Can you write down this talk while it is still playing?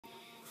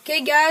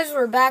Okay guys,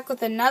 we're back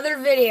with another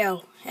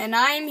video, and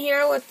I'm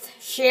here with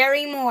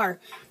Sherry Moore.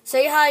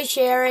 Say hi,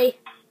 Sherry.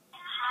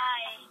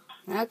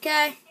 Hi.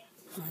 Okay,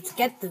 let's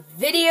get the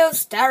video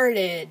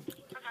started.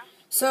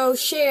 So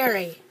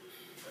Sherry,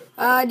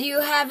 do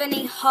you have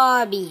any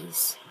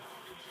hobbies?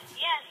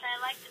 Yes,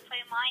 I like to play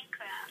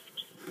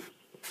Minecraft.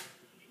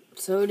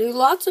 So do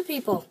lots of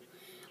people.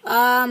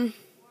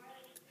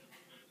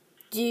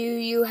 Do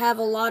you have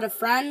a lot of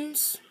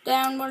friends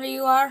down where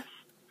you are?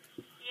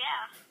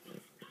 Yeah.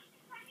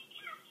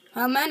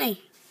 How many?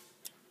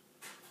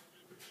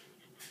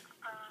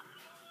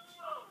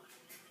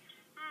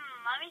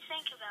 Let me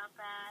think about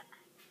that.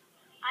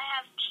 I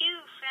have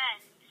 2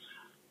 friends.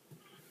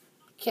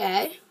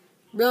 Okay,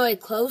 really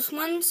close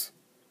ones?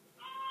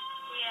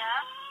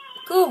 Yeah.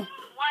 Cool.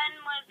 One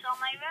lives on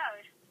my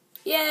road.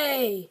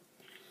 Yay!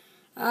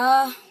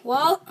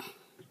 Well,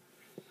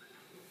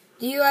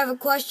 do you have a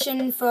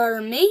question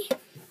for me?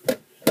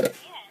 Yes.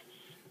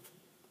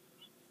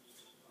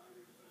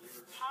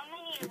 How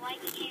many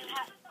likes do you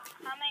have?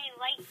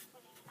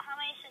 How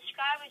many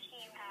subscribers do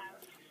you have?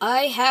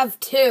 I have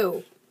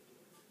 2.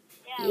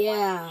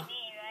 Yeah. One from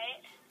me,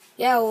 right?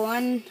 Yeah,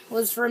 one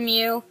was from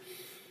you,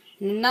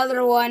 and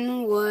another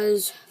one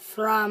was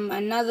from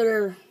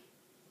another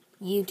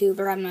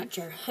YouTuber. I'm not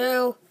sure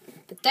who,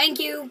 but thank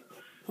you,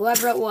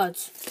 whoever it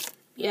was.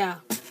 Yeah.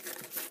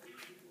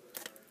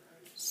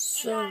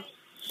 So, You guys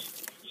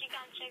should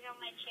come check out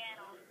my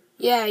channel.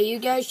 yeah, you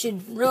guys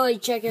should really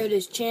check out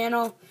his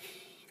channel.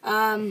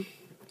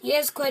 He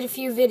has quite a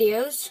few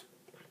videos.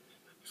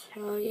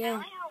 So, yeah.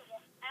 I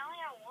only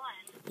have one.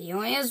 He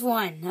only has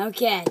one.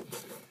 Okay.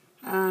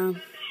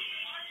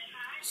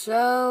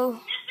 So,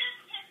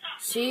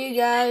 see you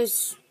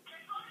guys.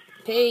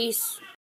 Peace.